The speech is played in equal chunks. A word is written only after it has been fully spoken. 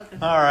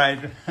All right,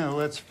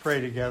 let's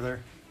pray together.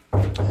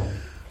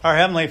 Our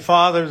Heavenly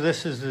Father,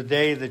 this is the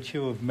day that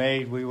you have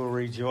made. We will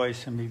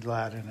rejoice and be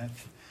glad in it.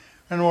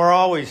 And we're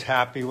always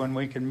happy when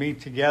we can meet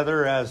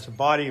together as the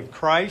body of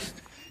Christ,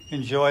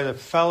 enjoy the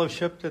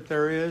fellowship that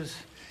there is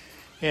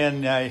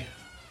in the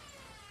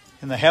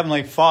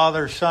Heavenly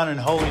Father, Son,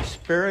 and Holy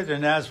Spirit.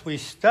 And as we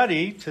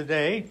study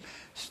today,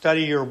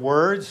 study your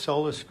word,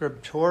 Sola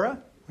Scriptura,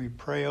 we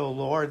pray, O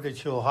Lord,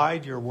 that you'll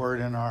hide your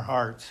word in our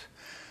hearts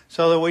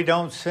so that we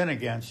don't sin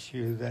against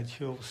you, that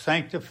you'll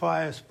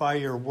sanctify us by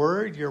your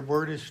word. Your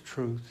word is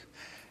truth.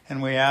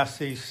 And we ask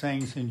these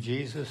things in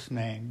Jesus'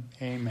 name.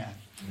 Amen.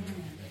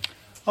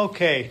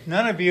 Okay,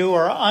 none of you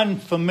are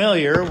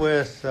unfamiliar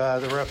with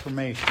the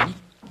Reformation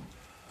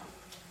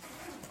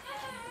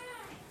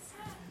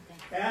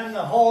and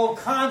the whole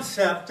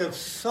concept of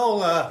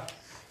Sola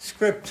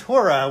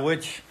Scriptura,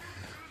 which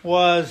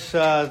was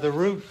the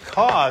root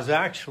cause,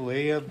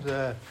 actually, of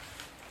the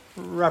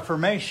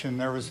Reformation.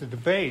 There was a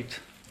debate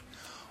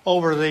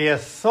over the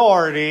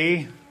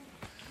authority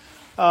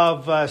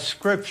of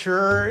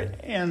Scripture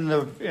in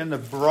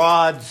the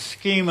broad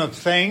scheme of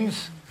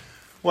things,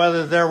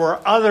 whether there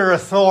were other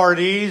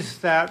authorities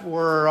that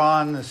were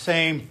on the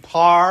same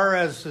par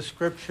as the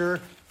Scripture.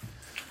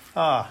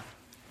 And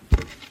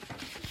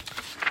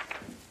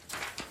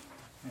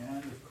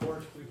of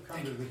course, we've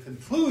come to the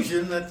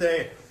conclusion that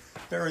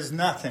there is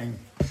nothing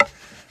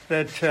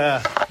that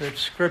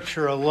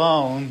Scripture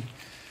alone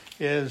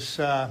is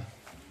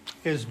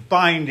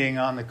binding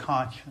on the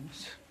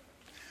conscience.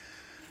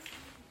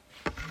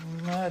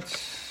 Let's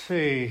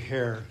see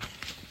here.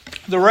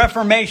 The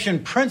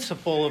Reformation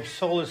principle of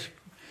Sola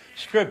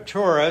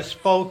Scriptura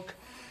spoke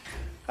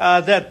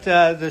that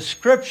the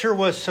Scripture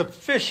was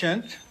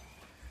sufficient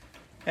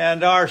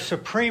and our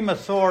supreme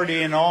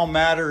authority in all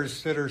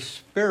matters that are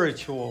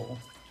spiritual.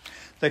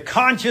 The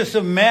conscience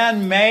of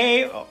man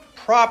may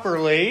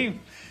properly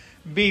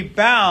be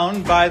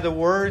bound by the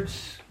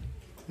words,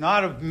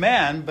 not of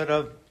men, but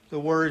of the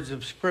words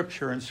of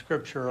Scripture and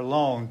Scripture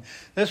alone.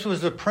 This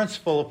was the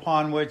principle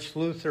upon which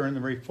Luther and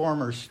the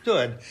Reformers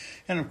stood.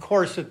 And of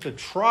course, at the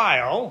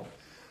trial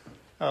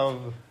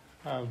of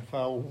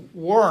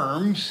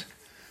Worms,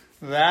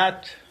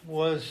 that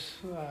was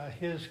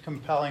his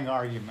compelling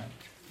argument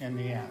in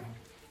the end.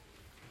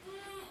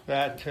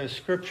 That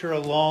Scripture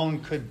alone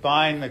could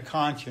bind the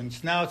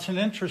conscience. Now, it's an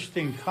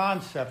interesting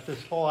concept,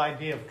 this whole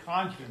idea of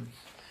conscience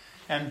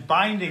and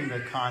binding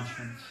the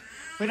conscience.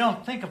 We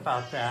don't think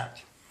about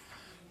that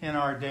in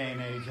our day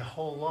and age a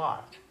whole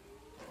lot.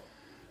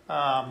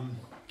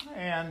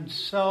 And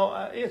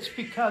so it's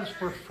because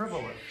we're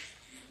frivolous,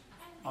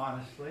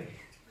 honestly.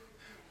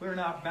 We're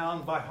not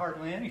bound by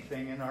hardly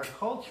anything, and our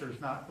culture's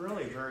not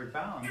really very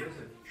bound, is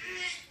it?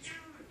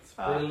 It's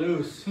pretty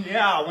loose.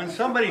 Yeah, when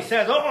somebody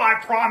says, oh, I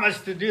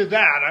promised to do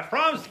that. I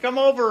promised to come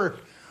over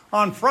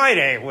on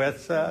Friday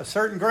with a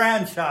certain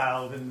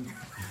grandchild, and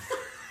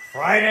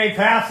Friday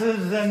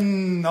passes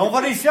and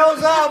nobody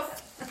shows up.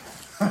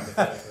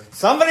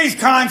 Somebody's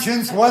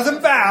conscience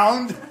wasn't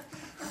bound.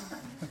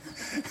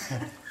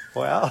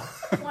 Well,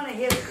 one of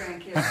his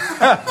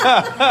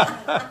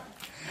grandkids.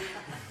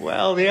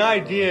 Well, the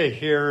idea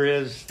here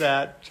is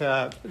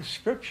that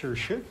Scripture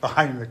should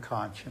bind the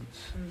conscience,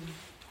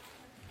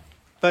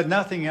 but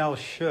nothing else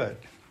should.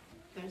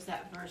 There's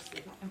that verse,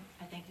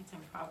 I think it's in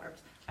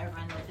Proverbs, I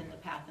run within the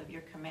path of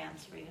your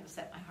commands, for you have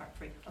set my heart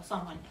free. Oh,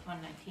 Psalm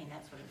 119,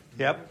 that's what it is.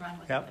 Yep. I run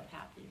within the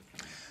path of your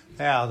commands.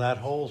 Yeah, that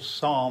whole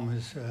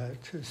psalm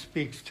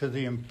speaks to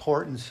the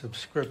importance of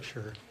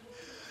Scripture.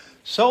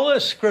 Sola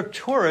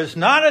Scriptura is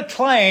not a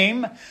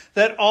claim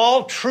that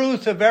all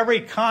truth of every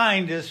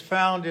kind is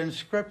found in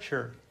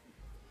Scripture.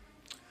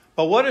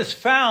 But what is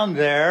found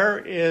there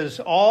is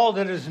all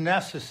that is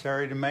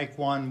necessary to make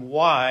one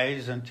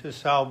wise unto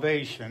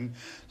salvation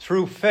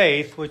through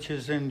faith, which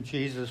is in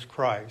Jesus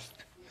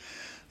Christ.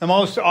 The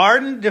most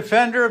ardent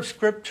defender of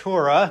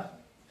Scriptura,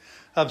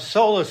 of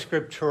Sola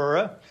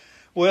Scriptura,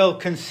 will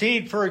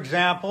concede, for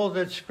example,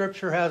 that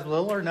Scripture has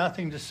little or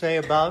nothing to say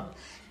about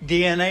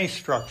DNA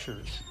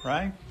structures,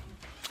 right?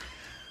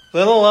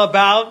 Little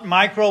about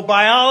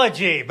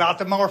microbiology, about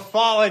the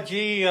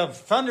morphology of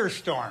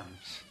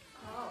thunderstorms.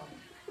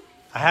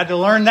 I had to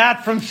learn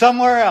that from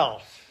somewhere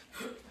else.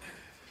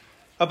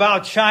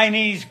 About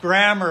Chinese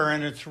grammar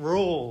and its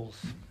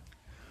rules.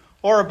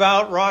 Or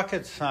about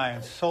rocket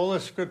science. Sola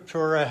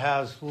Scriptura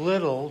has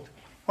little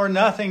or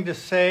nothing to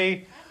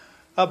say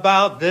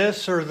about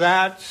this or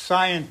that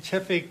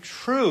scientific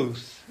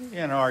truth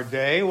in our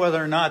day,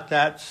 whether or not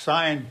that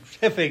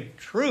scientific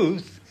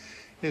truth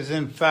is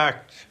in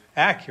fact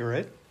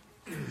accurate.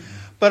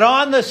 But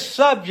on the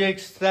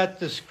subjects that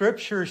the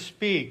Scripture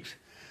speaks,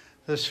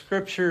 the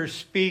Scriptures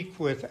speak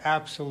with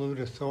absolute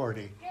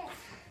authority.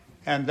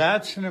 And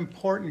that's an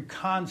important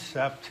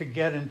concept to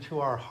get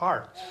into our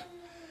hearts,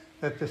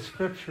 that the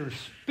Scripture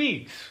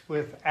speaks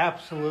with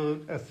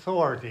absolute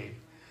authority.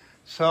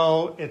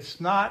 So it's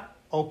not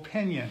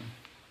opinion.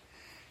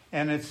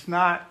 And it's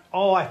not,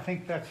 oh, I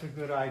think that's a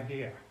good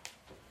idea.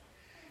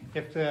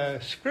 If the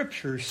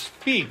Scriptures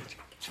speak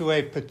to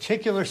a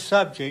particular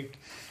subject,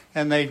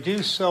 and they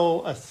do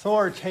so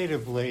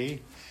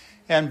authoritatively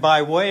and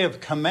by way of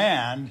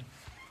command,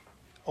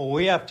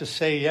 we have to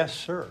say, yes,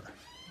 sir,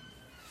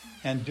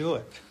 and do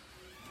it.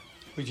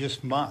 We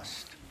just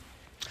must.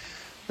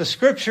 The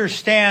Scripture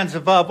stands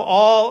above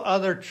all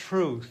other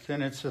truth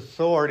in its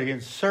authority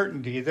and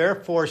certainty.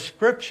 Therefore,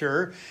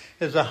 Scripture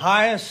is the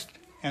highest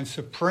and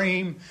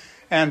supreme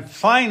and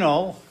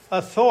final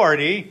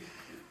authority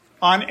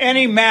on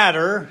any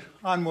matter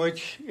on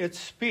which it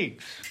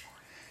speaks.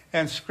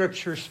 And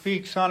Scripture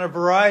speaks on a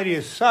variety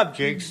of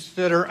subjects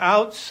that are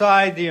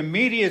outside the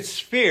immediate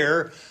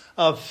sphere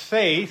of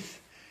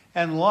faith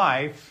and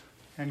life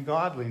and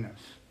godliness.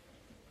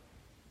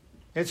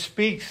 It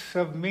speaks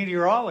of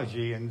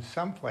meteorology in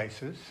some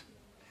places,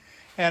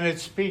 and it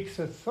speaks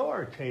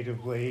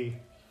authoritatively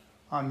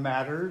on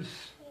matters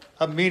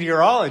of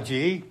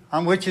meteorology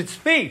on which it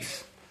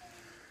speaks.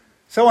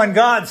 So when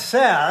God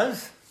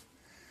says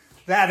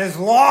that as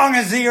long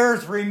as the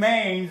earth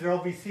remains, there will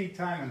be seed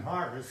time and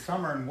harvest,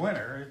 summer and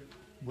winter, it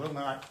will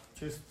not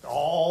just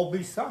all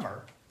be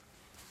summer.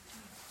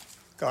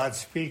 God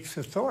speaks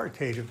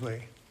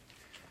authoritatively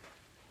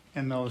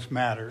in those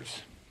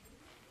matters.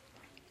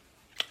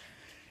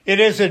 It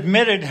is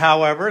admitted,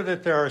 however,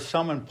 that there are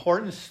some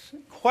important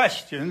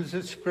questions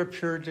that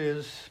Scripture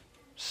is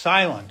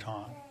silent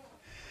on.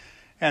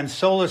 And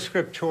Sola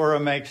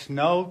Scriptura makes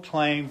no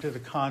claim to the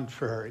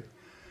contrary,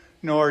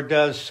 nor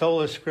does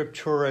Sola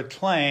Scriptura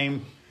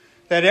claim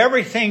that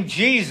everything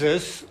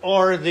Jesus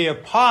or the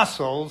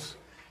apostles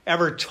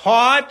ever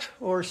taught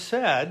or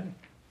said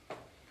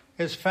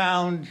is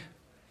found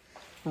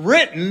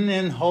written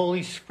in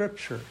Holy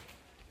Scripture.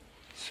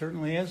 It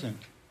certainly isn't.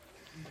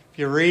 If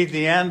you read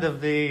the end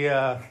of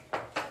the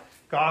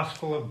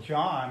Gospel of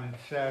John, it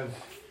says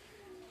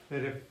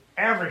that if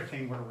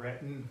everything were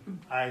written,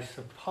 I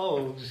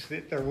suppose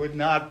that there would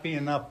not be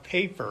enough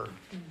paper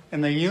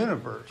in the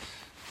universe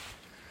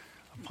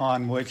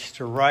upon which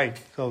to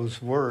write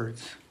those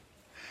words.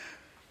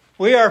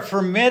 We are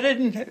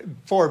forbidden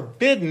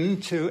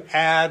to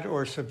add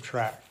or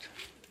subtract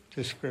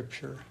to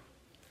Scripture.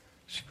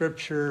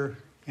 Scripture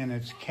in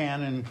its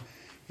canon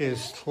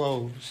is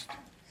closed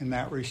in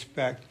that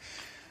respect.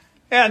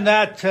 And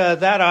that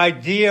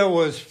idea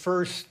was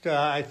first,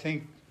 I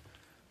think,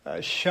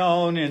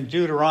 shown in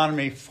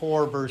Deuteronomy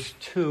 4, verse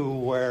 2,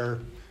 where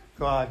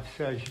God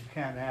says you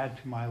can't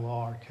add to my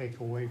law or take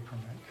away from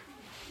it.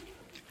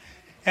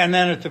 And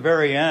then at the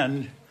very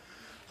end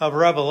of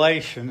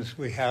Revelations,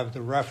 we have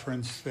the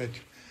reference that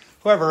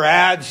whoever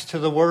adds to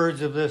the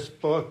words of this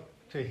book,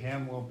 to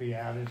him will be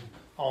added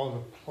all the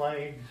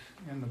plagues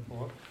in the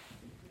book.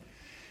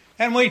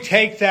 And we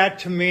take that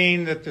to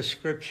mean that the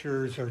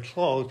Scriptures are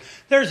closed.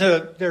 There's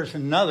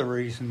another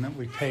reason that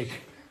we take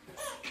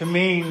to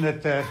mean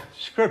that the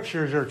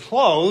Scriptures are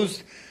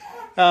closed,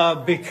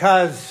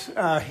 because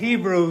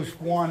Hebrews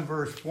 1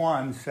 verse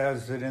 1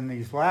 says that in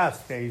these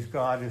last days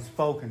God has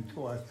spoken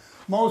to us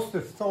most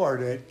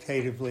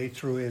authoritatively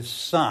through His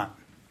Son.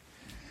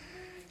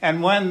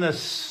 And when the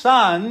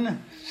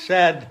Son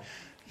said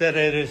that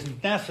it is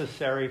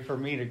necessary for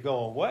me to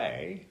go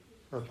away,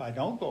 or if I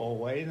don't go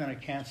away, then I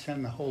can't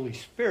send the Holy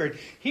Spirit,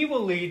 He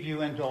will lead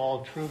you into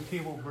all truth. He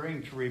will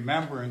bring to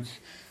remembrance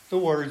the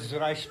words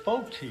that I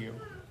spoke to you.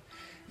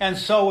 And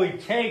so we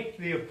take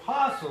the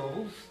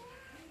apostles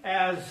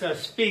as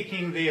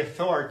speaking the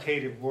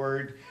authoritative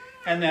word,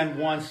 and then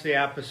once the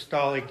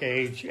apostolic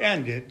age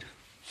ended,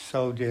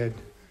 so did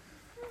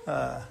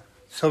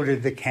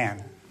the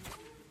canon.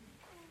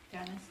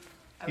 Dennis?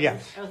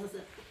 Yes. I was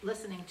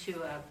listening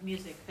to a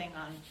music thing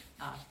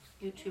on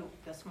YouTube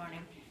this morning,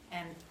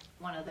 and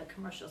one of the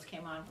commercials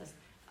came on was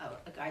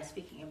a guy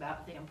speaking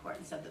about the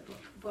importance of the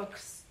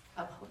books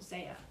of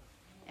Hosea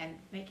and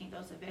making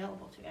those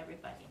available to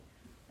everybody.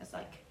 It's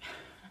like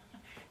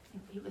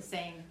he was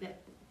saying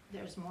that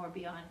there's more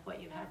beyond what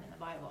you have in the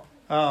Bible.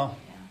 Oh,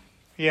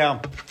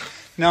 yeah.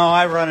 No,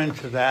 I run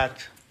into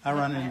that. I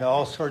run into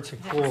all sorts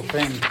of cool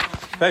things,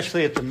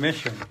 especially at the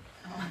mission.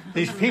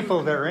 These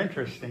people, they're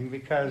interesting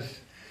because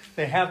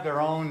they have their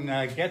own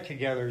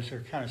get-togethers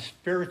or kind of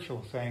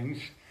spiritual things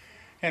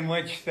in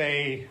which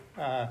they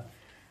have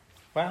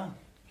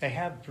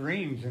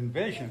dreams and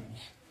visions.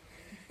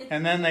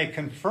 And then they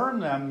confirm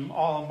them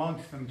all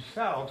amongst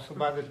themselves. So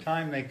by the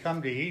time they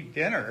come to eat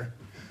dinner,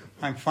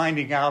 I'm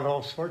finding out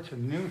all sorts of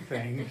new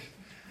things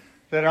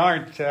that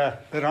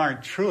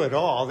aren't true at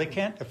all. They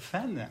can't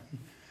defend them.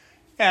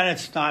 And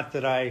it's not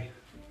that I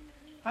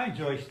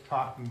enjoy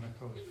talking with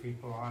those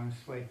people,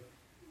 honestly.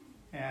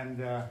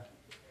 And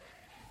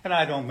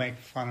I don't make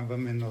fun of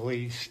them in the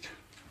least.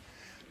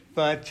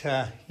 But,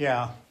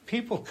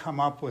 people come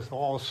up with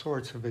all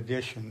sorts of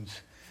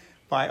additions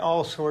by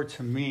all sorts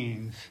of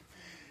means,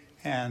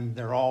 and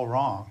they're all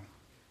wrong.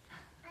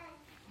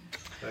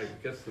 I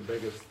guess the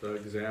biggest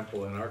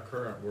example in our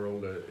current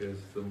world is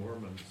the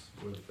Mormons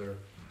with their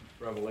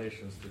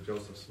revelations to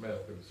Joseph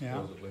Smith, who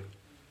supposedly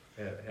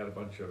had a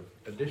bunch of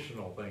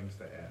additional things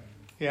to add.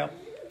 Yep.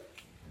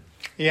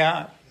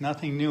 Yeah,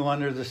 nothing new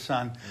under the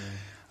sun.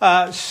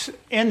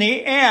 In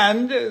the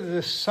end,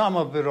 the sum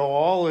of it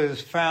all is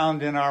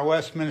found in our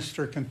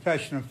Westminster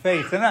Confession of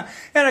Faith. And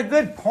a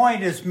good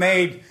point is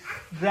made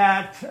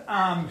that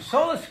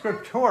Sola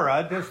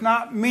Scriptura does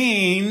not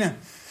mean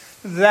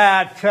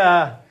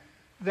that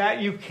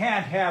you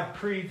can't have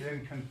creeds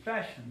and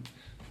confessions,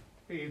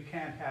 that you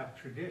can't have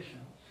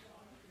traditions.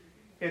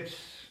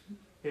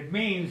 It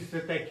means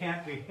that they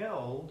can't be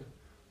held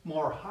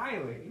more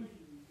highly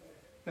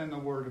than the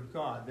Word of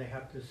God. They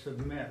have to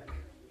submit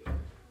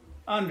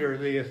under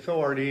the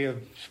authority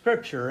of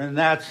Scripture, and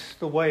that's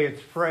the way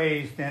it's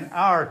phrased in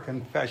our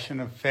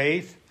Confession of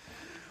Faith,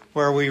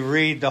 where we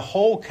read the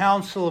whole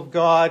counsel of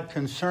God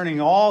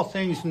concerning all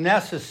things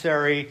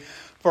necessary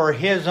for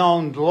His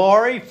own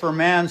glory, for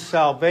man's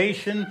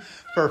salvation,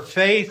 for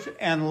faith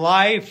and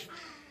life,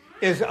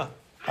 is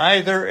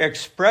either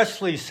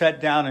expressly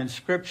set down in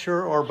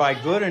Scripture or by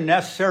good and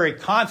necessary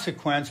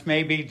consequence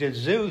may be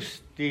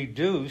deduced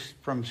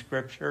from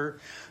Scripture,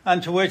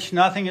 unto which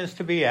nothing is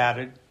to be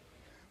added,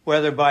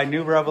 whether by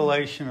new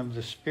revelation of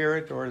the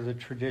Spirit or the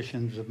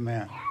traditions of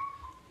men.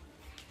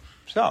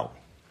 So,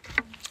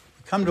 we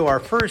come to our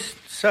first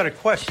set of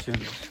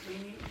questions.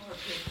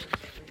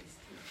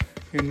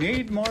 You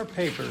need more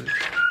papers.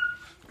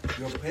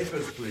 Your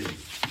papers, please.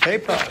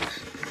 Papers.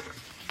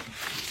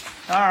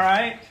 All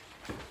right.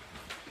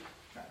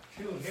 Got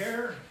two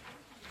here.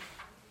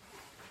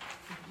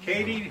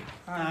 Katie,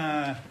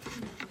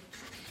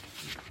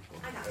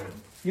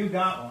 you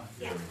got one.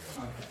 Yeah.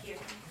 Okay.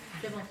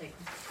 Jim will take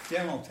them.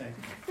 Jim will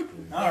take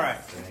them. All right.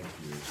 Thank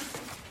you.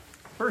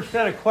 First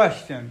set of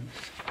questions.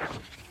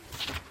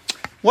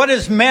 What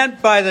is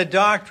meant by the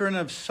doctrine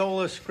of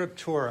Sola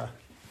Scriptura?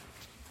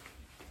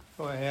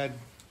 Go ahead.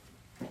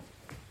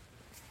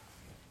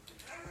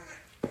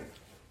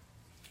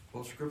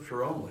 Well,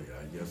 Scripture only,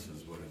 I guess,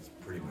 is what it's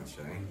pretty much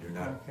saying. You're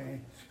not. Okay.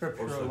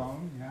 Scripture Also,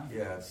 alone, yeah.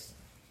 Yeah, it's,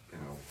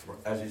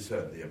 as you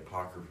said, the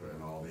Apocrypha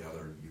and all the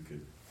other,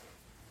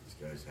 these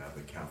guys have,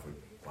 the Catholic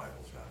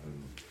Bibles have,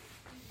 and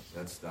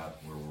that's not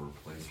where we're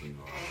placing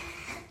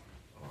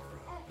our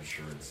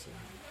assurance.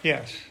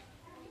 Yes.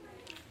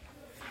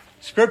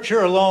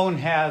 Scripture alone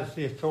has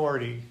the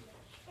authority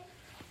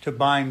to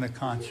bind the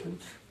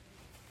conscience.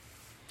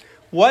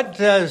 What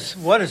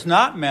is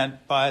not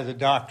meant by the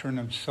doctrine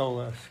of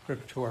Sola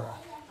Scriptura?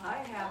 I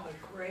have a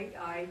great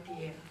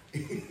idea.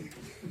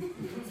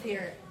 Let's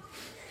hear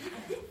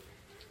it.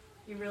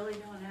 You really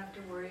don't have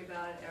to worry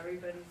about it.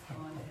 Everybody's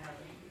going to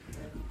heaven.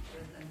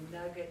 There's a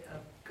nugget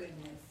of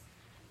goodness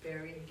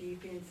buried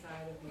deep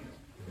inside of you.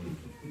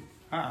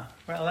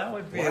 Well, that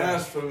would be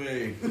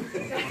Blasphemy!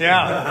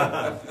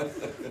 Yeah.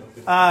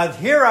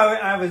 Here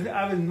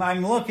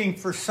I'm looking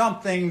for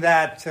something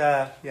that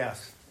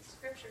yes.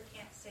 Scripture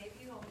can't save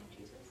you, only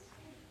Jesus.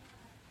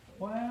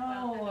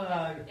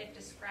 Well, It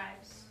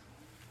describes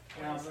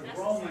now what is the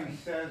necessary. Romans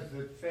says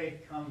that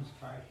faith comes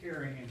by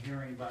hearing and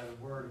hearing by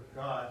the word of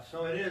God.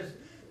 So it is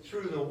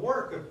through the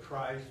work of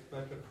Christ,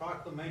 but the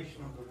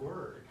proclamation of the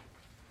word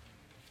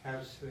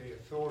has the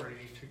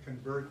authority to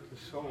convert the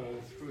soul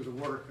through the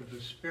work of the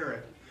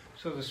Spirit.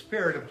 So the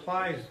Spirit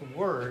applies the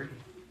word,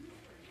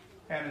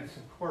 and it's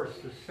of course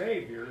the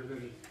Savior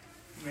that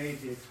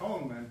made the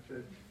atonement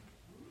that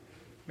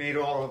made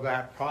all of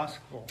that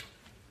possible.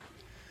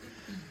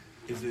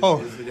 Is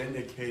it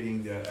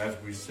indicating that, as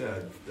we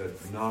said,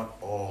 that not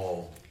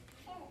all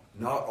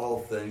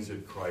things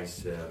that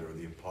Christ said or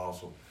the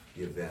apostle,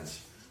 the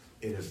events,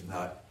 it is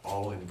not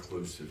all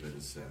inclusive in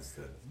a sense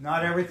that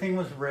Not everything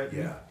was written.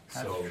 yeah,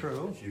 That's so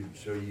true.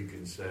 So you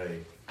can say,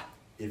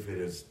 if it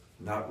is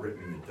not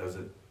written,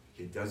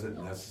 it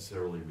doesn't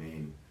necessarily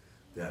mean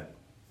that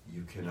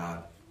you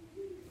cannot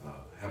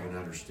have an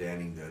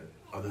understanding that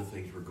other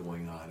things were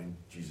going on in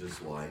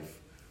Jesus' life,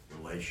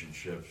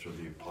 relationships with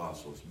the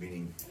apostles.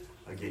 Meaning,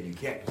 again, you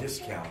can't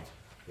discount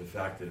the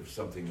fact that if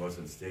something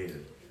wasn't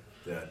stated,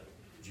 that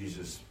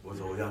Jesus was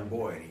a young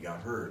boy and he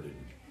got hurt and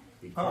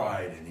he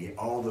cried and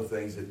all the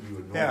things that you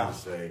would normally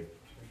say.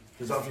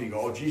 Because often you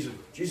go, oh,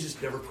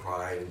 Jesus never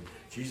cried and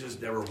Jesus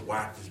never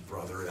whacked his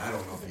brother, and I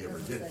don't know if he ever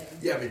did.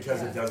 Yeah,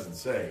 because it doesn't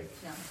say.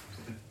 No.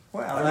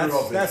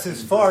 Well, that's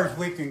as far as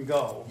we can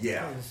go.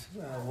 Yeah. Is,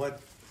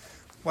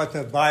 what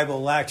the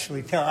Bible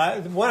actually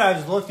tells. What I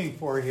was looking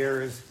for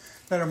here is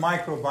that a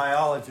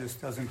microbiologist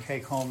doesn't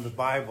take home the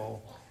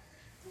Bible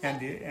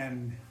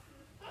and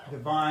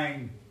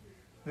divine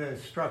the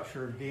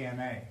structure of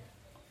DNA.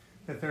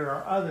 That there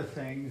are other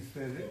things,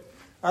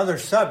 other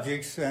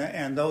subjects,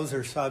 and those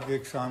are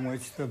subjects on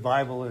which the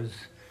Bible is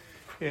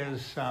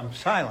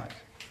silent.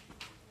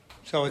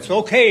 So it's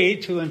okay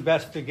to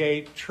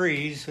investigate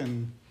trees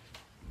and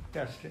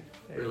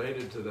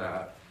Related to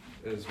that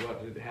is what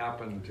had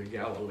happened to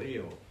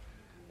Galileo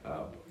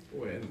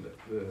when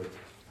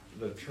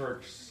the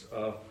church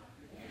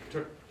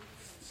took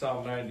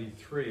Psalm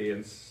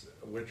 93,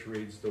 which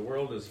reads, "The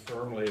world is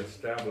firmly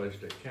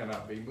established, it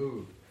cannot be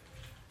moved."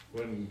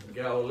 When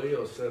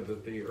Galileo said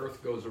that the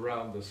earth goes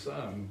around the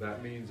sun,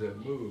 that means it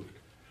moved.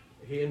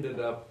 He ended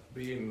up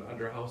being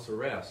under house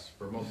arrest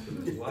for most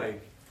of his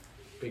life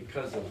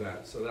because of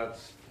that. So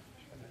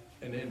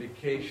an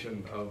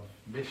indication of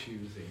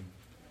misusing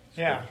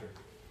Yeah.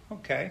 Scripture.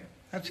 Okay,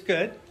 that's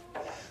good.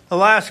 The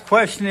last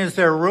question, is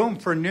there room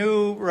for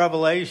new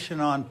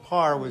revelation on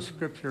par with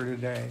Scripture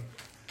today?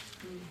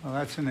 Well,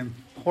 that's an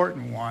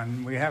important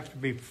one. We have to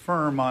be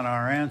firm on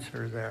our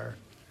answer there.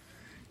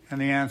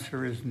 And the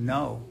answer is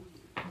no.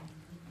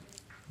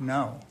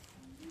 No.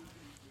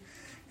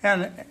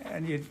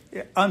 And you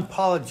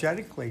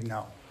unapologetically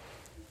no.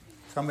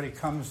 Somebody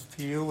comes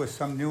to you with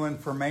some new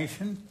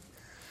information.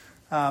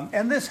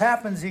 And this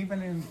happens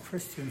even in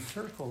Christian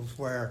circles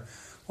where,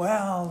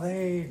 well,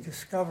 they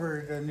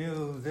discovered a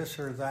new this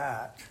or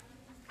that.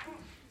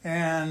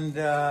 And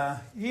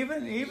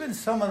even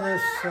some of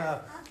this,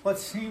 what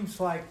seems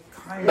like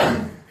kind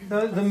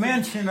of the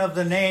mention of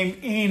the name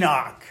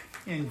Enoch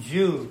in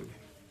Jude.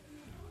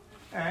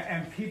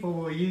 And people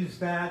will use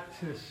that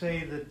to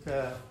say that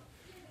the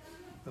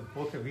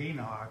book of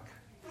Enoch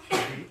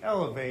should be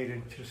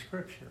elevated to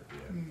Scripture.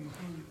 Yeah.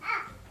 Mm-hmm.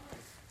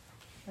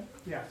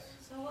 Yes.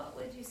 So what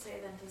would you say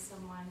then to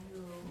someone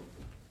who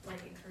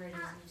encourages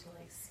you to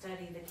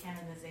study the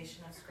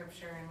canonization of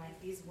Scripture and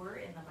these were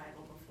in the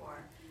Bible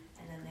before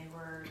and then they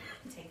were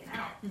taken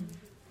out?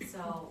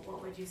 So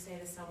what would you say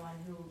to someone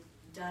who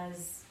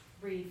does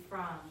read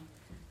from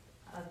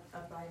a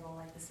Bible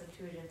like the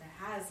Septuagint that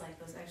has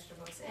those extra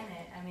books in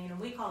it? I mean,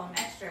 we call them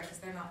extra because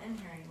they're not in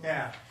here anymore.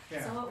 Yeah.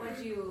 So what would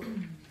you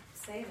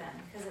say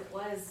then? Because it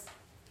was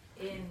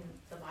in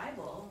the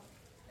Bible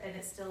and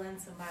it's still in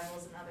some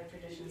Bibles and other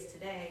traditions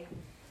today.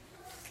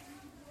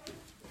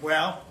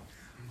 Well,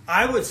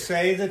 I would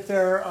say that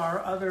there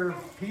are other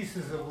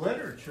pieces of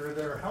literature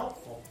that are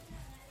helpful,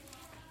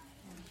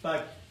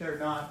 but they're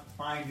not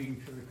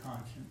binding to the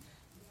conscience.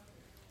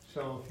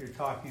 So if you're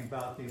talking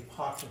about the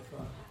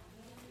Apocrypha,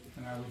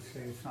 then I would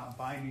say it's not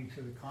binding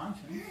to the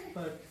conscience,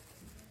 but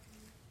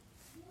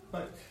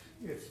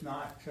it's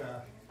not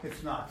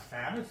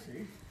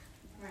fantasy.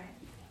 Right.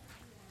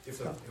 If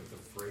the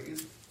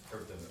phrase or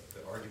the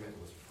argument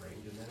was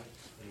framed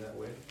in that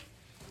way,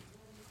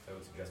 I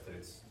would suggest that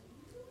it's,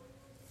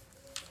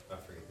 I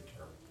forget the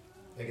term,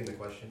 begging the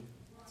question.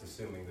 It's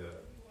assuming the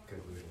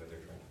conclusion that they're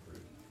trying to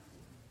prove.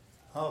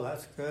 Oh,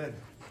 that's good.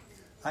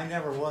 I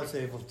never was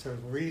able to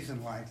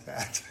reason like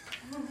that,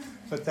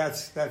 but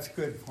that's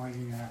good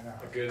pointing that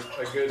out. A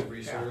good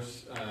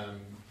resource,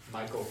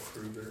 Michael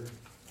Kruger.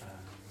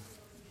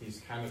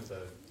 He's kind of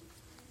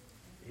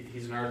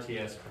he's an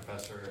RTS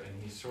professor,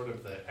 and he's sort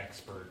of the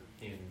expert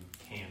in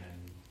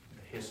canon,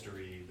 the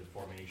history, the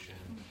formation,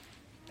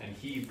 and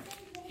he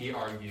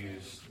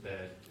argues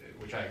that,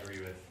 which I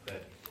agree with,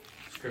 that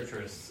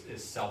Scripture is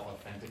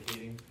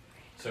self-authenticating.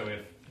 So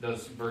if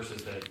those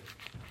verses that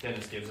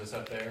Dennis gives us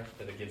up there,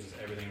 that it gives us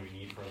everything we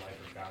need for a life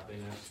of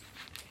godliness.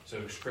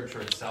 So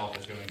Scripture itself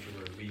is going to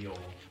reveal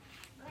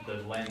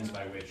the lens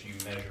by which you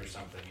measure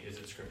something. Is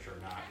it Scripture or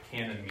not?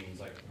 Canon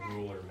means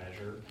rule or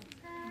measure.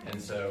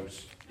 And so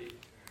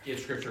if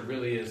Scripture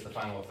really is the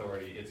final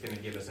authority, it's going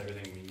to give us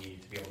everything we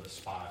need to be able to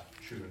spot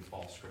true and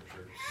false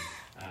Scripture.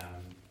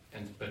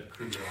 But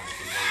Kruger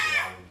obviously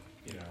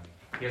lays it out,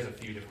 he has a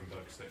few different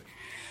books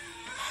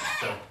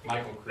so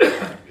Michael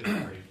Kruger is a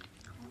great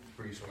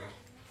resource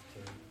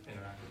to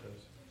interact with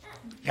those.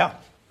 Yeah.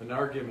 An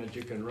argument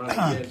you can run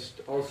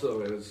against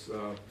also is,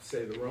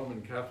 say, the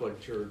Roman Catholic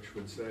Church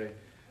would say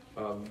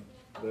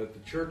that the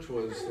church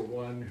was the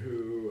one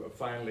who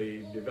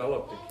finally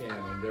developed the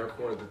canon.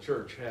 Therefore, the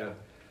church had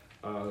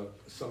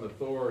some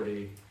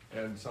authority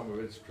and some of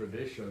its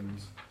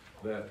traditions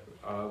that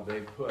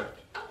they put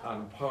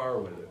on par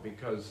with it,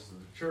 because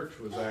the church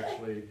was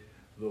actually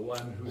the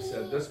one who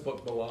said this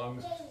book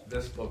belongs,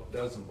 this book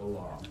doesn't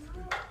belong,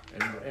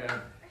 and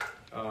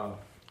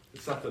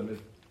it's something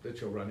that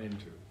you'll run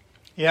into.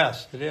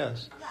 Yes, it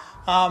is.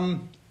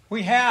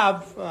 We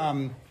have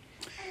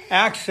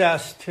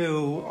access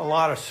to a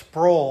lot of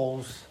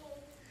Sproul's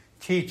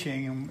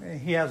teaching.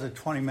 He has a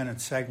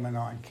 20-minute segment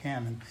on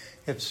canon.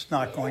 It's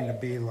not going to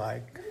be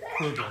like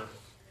Kruger.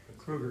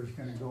 Kruger's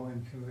going to go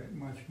into it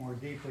much more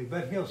deeply,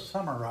 but he'll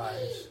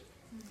summarize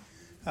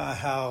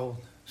how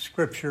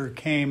Scripture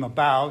came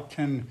about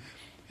and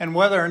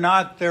whether or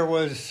not there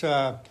was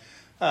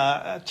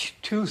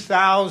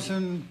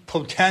 2,000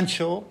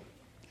 potential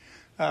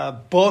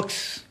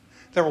books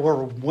that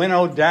were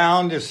winnowed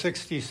down to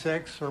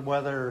 66, or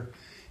whether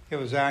it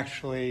was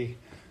actually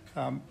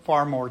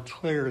far more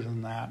clear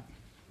than that.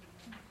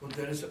 Well,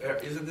 Dennis,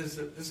 isn't this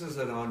is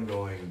an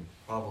ongoing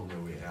problem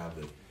that we have,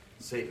 that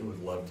Satan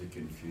would love to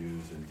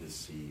confuse and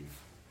deceive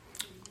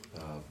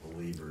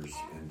believers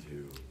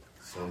into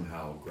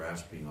somehow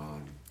grasping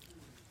on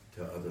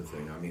to other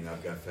things. I mean,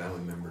 I've got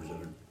family members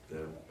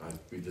that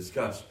we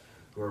discussed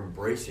who are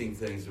embracing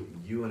things that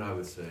you and I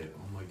would say,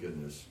 oh my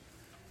goodness,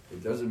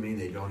 it doesn't mean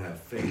they don't have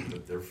faith,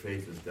 but their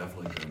faith has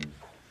definitely been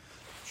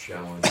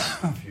challenged and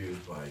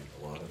confused by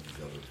a lot of these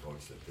other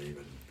folks that they've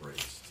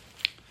embraced.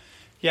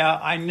 Yeah,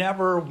 I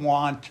never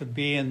want to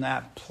be in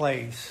that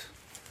place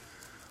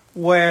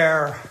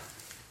where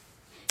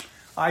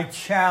I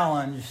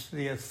challenge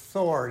the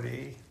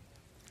authority,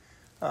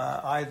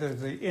 either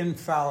the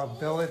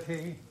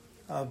infallibility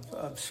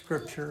of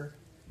Scripture,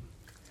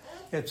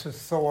 its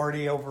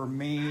authority over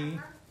me,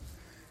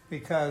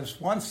 because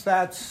once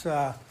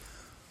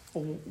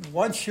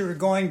you're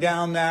going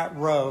down that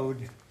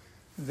road,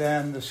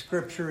 then the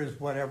Scripture is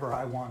whatever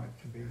I want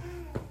it to be.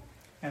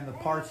 And the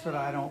parts that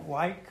I don't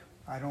like,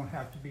 I don't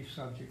have to be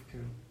subject to.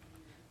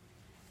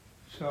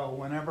 So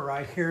whenever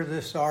I hear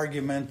this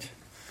argument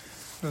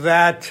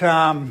that,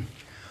 even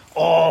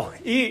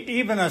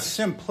a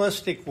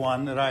simplistic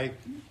one that I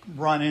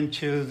run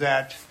into,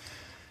 that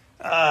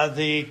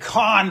the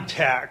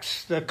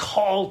context, the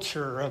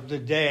culture of the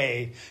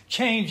day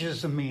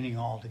changes the meaning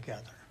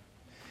altogether.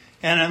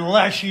 And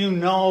unless you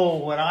know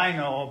what I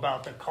know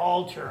about the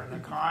culture and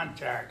the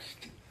context,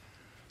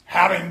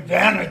 having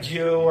been a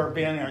Jew or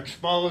being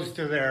exposed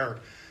to their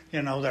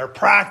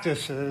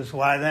practices,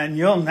 why then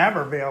you'll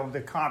never be able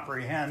to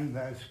comprehend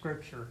the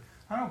Scripture.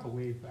 I don't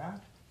believe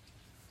that.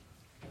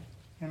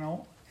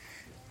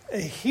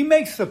 He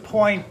makes the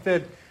point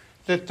that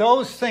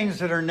those things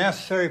that are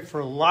necessary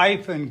for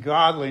life and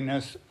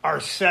godliness are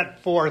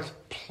set forth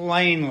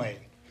plainly,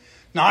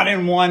 not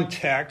in one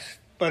text,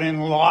 but in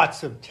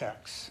lots of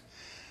texts.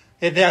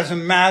 It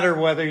doesn't matter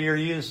whether you're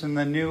using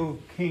the New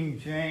King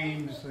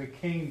James, the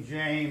King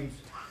James,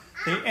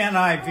 the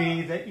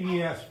NIV, the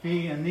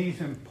ESV, and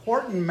these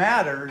important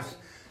matters,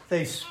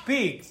 they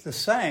speak the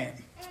same.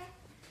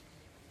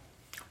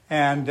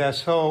 And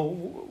so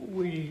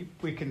we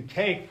can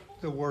take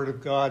the Word of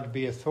God to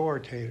be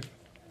authoritative.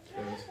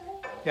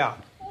 Yeah.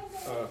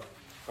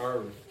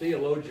 Our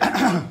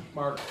theologian,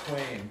 Mark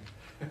Twain,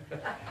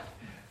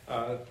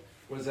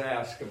 was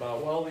asked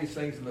about all these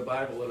things in the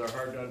Bible that are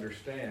hard to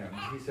understand.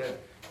 He said,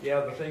 yeah,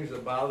 the things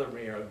that bother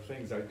me are the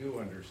things I do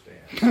understand.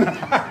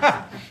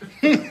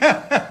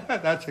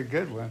 That's a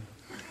good one.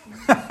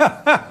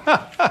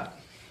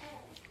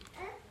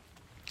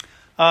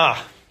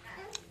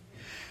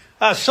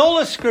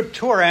 Sola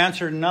Scriptura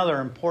answered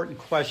another important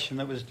question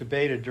that was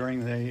debated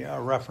during the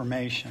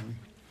Reformation.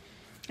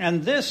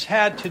 And this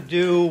had to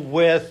do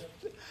with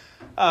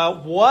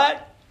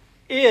what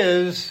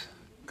is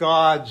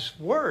God's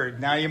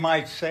Word. Now you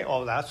might say,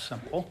 oh, that's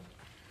simple.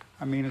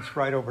 I mean, it's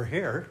right over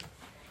here.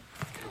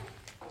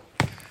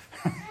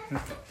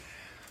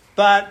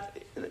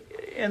 But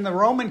in the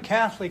Roman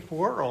Catholic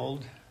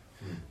world,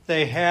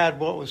 they had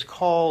what was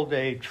called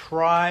a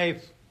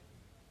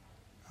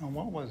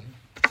what was it?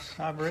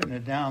 I've written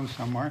it down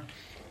somewhere.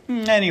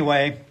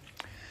 Anyway,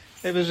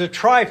 it was a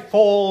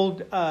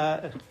trifold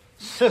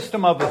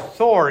system of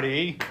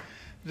authority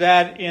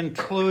that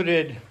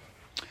included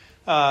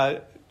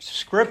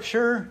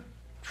Scripture,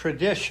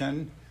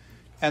 tradition,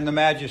 and the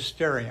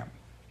magisterium.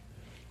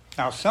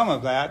 Now, some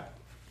of that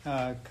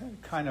has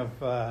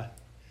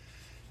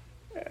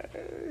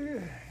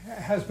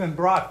been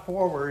brought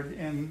forward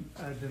in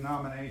a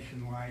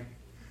denomination like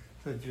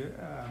the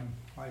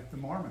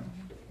Mormons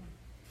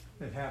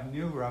that have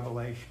new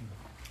revelation.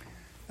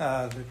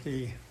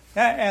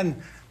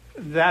 And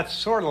that's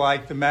sort of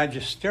like the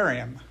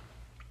magisterium.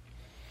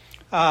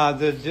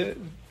 The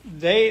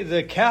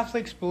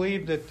Catholics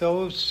believed that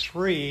those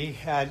three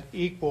had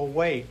equal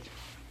weight.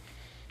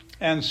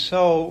 And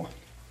so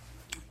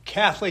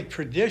Catholic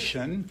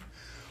tradition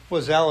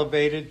was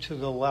elevated to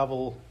the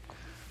level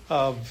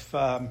of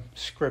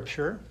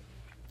Scripture.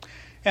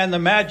 And the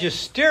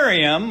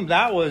magisterium,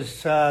 that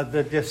was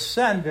the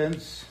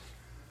descendants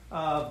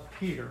of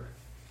Peter.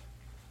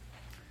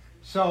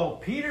 So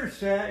Peter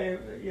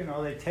said,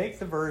 they take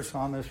the verse,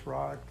 on this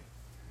rock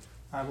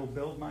I will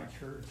build my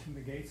church, and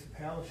the gates of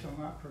hell shall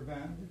not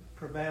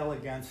prevail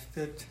against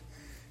it.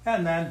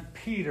 And then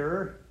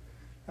Peter,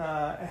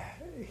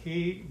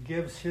 he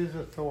gives his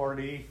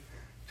authority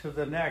to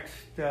the next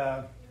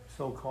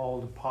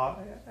so-called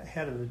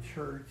head of the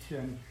church.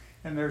 And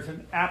there's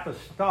an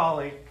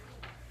apostolic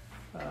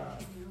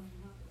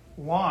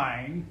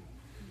line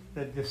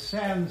that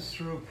descends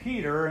through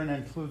Peter and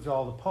includes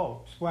all the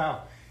popes.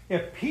 Well,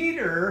 if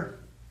Peter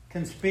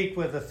can speak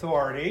with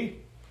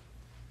authority,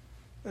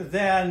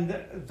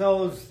 then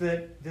those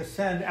that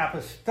descend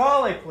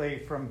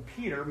apostolically from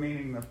Peter,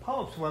 meaning the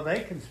popes, well, they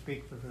can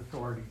speak with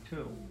authority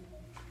too.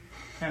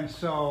 And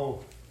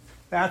so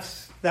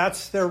that's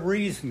their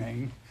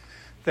reasoning,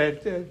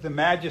 that the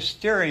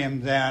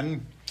magisterium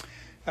then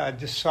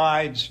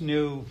decides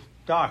new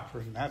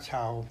doctrine. That's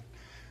how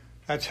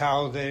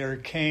there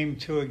came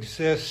to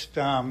exist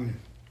the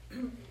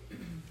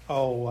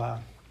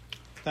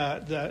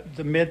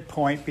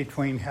midpoint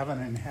between heaven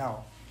and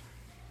hell.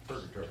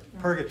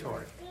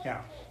 Purgatory,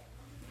 yeah.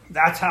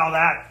 That's how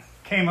that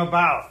came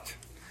about,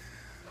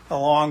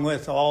 along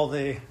with all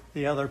the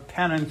other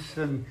penance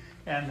and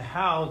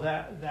how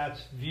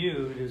that's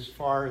viewed as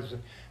far as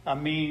a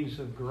means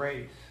of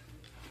grace.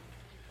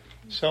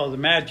 So the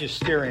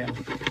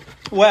magisterium.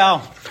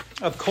 Well,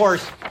 of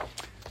course,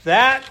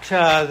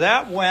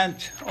 that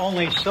went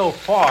only so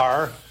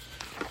far,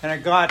 and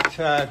it got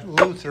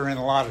Luther in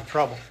a lot of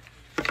trouble.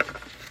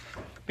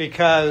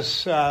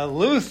 Because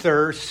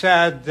Luther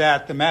said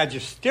that the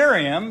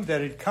magisterium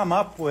that had come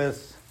up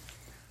with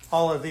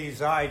all of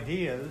these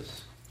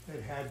ideas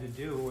that had to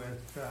do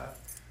with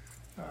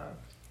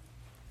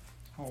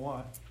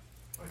what?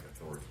 Like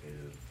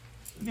authoritative.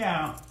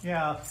 Yeah.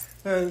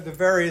 The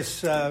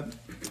various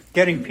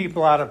getting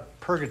people out of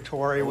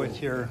purgatory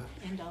with your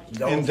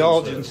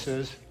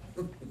indulgences.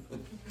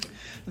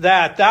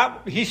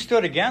 That he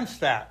stood against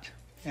that,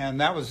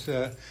 and that was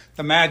the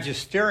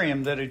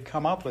magisterium that had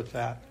come up with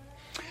that.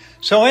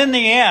 So in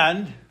the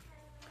end,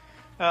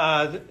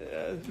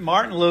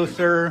 Martin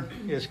Luther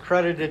is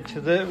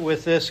credited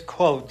with this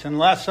quote: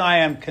 "Unless I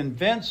am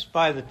convinced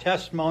by the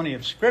testimony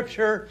of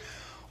Scripture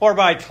or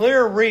by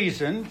clear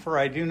reason, for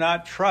I do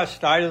not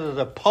trust either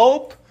the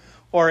Pope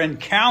or in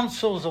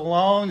councils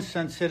alone,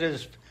 since it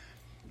is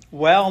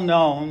well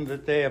known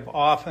that they have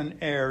often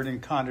erred and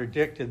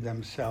contradicted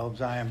themselves.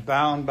 I am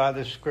bound by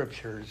the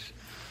Scriptures.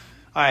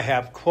 I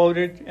have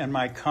quoted, and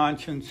my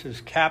conscience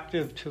is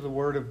captive to the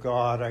Word of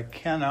God. I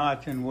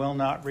cannot and will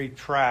not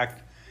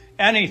retract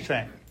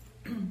anything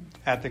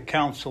at the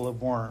Council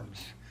of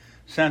Worms,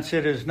 since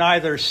it is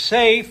neither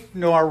safe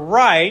nor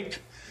right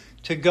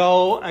to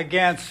go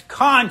against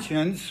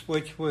conscience,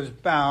 which was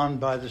bound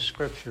by the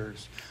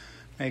Scriptures.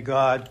 May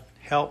God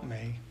help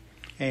me.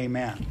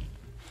 Amen."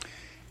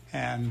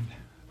 And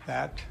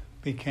that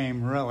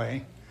became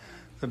really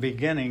the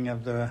beginning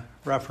of the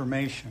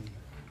Reformation.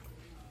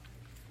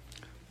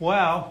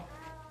 Well,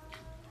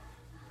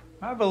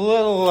 I have a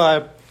little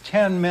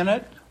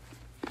 10-minute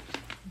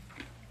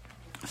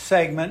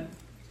segment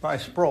by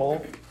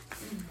Sproul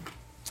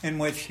in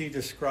which he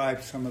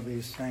described some of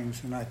these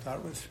things, and I thought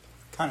it was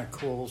kind of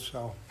cool,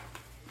 so.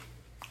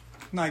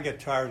 And I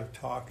get tired of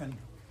talking.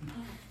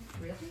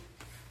 Really?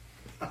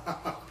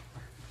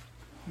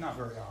 Not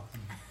very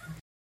often.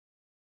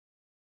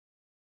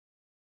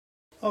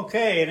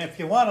 Okay, and if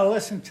you want to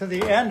listen to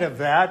the end of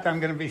that, I'm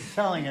going to be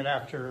selling it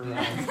after.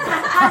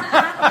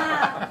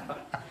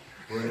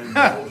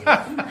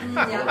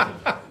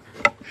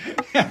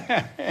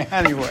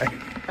 Anyway,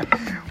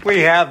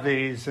 we have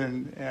these,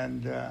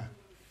 and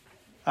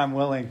I'm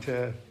willing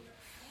to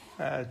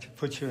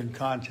put you in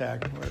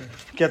contact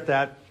with. Get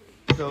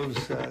those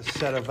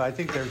set of. I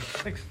think there's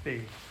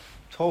 60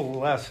 total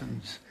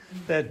lessons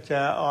that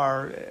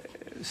are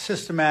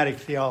systematic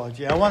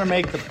theology. I want to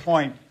make the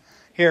point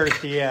here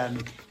at the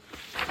end.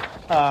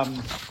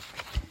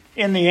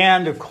 In the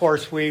end, of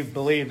course, we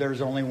believe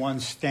there's only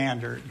one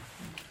standard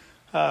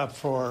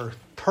for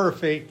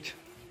perfect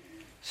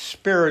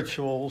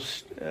spiritual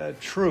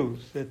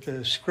truth, that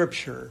the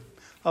Scripture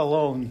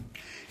alone.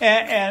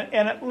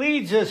 And it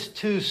leads us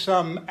to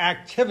some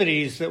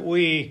activities that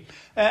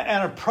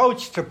an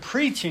approach to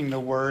preaching the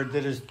Word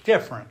that is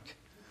different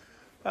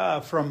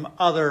from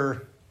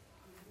other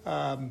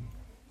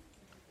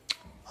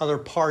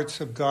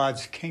parts of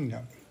God's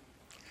kingdom.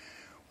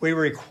 We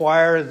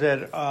require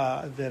that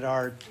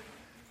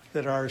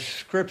our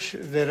Scripture,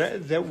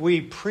 that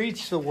we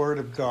preach the Word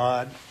of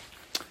God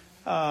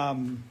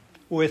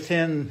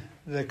within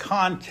the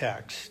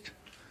context,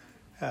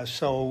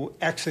 so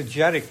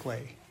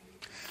exegetically.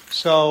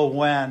 So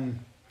when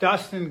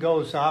Dustin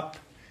goes up,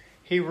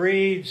 he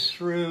reads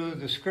through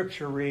the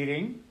Scripture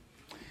reading.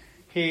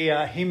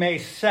 He may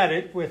set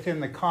it within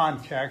the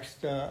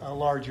context, a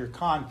larger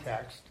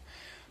context,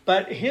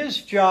 but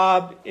his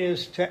job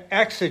is to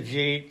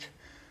exegete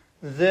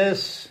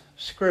this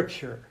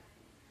Scripture.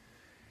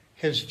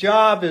 His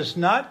job is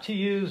not to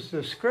use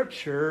the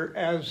Scripture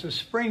as a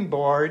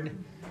springboard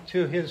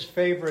to his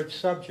favorite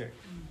subject.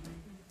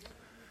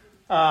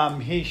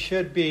 He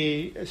should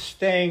be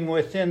staying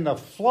within the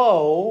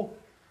flow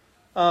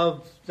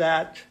of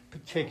that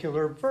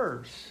particular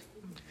verse.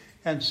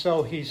 And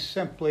so he's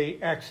simply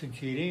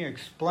exegeting,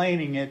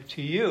 explaining it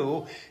to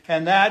you,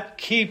 and that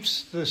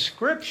keeps the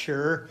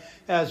Scripture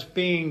as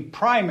being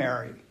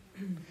primary,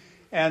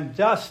 and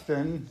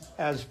Dustin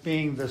as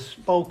being the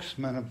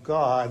spokesman of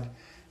God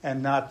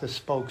and not the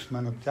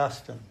spokesman of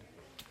Dustin.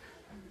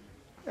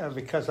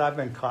 Because I've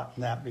been caught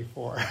in that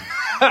before.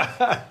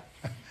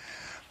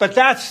 But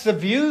that's the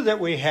view that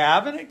we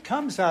have, and it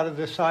comes out of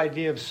this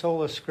idea of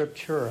Sola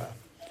Scriptura.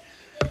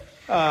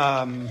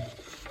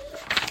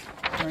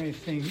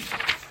 Anything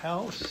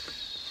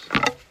else?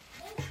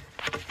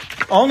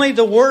 Only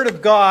the Word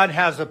of God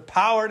has a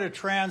power to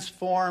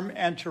transform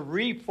and to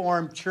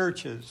reform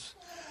churches.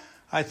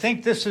 I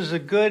think this is a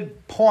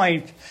good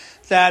point,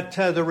 that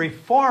the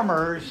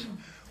Reformers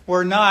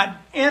were not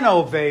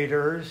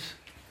innovators.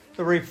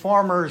 The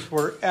Reformers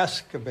were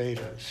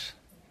excavators.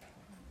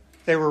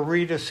 They were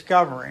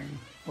rediscovering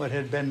what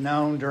had been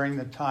known during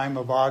the time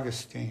of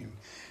Augustine,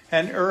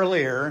 and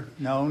earlier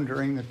known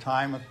during the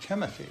time of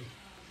Timothy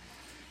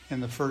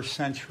in the first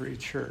century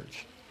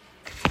church.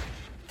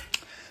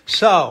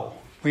 So,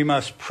 we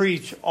must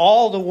preach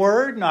all the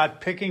Word,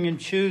 not picking and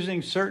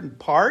choosing certain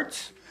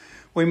parts.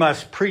 We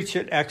must preach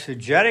it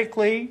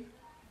exegetically.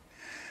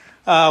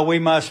 We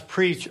must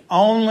preach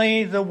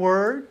only the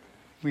Word.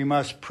 We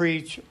must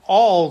preach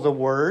all the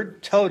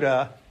Word,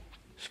 tota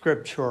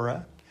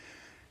scriptura.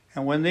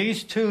 And when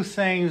these two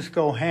things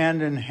go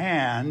hand in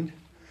hand,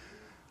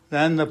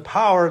 then the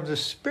power of the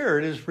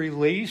Spirit is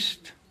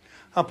released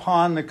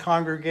upon the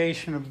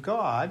congregation of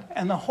God.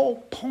 And the whole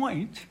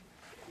point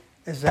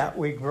is that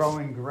we grow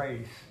in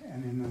grace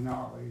and in the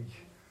knowledge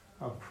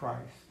of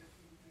Christ.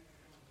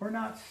 We're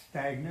not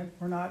stagnant.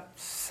 We're not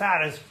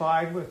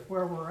satisfied with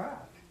where we're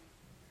at.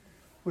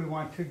 We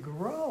want to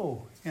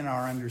grow in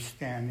our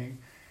understanding,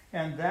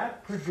 and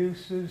that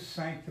produces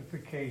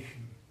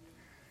sanctification.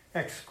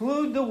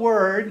 Exclude the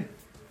word,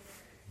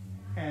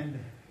 and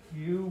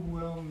you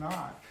will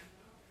not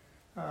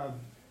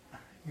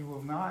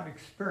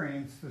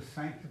experience the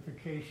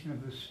sanctification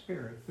of the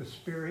Spirit. The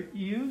Spirit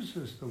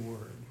uses the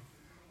word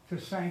to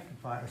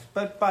sanctify us.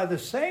 But by the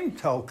same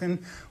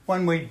token,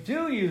 when we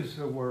do use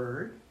the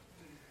word,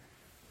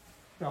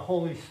 the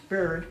Holy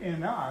Spirit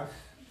in us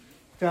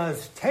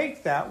does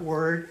take that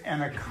word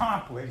and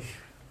accomplish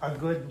a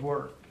good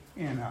work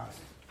in us,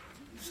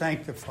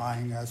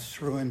 sanctifying us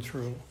through and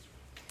through.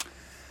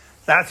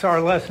 That's our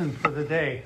lesson for the day.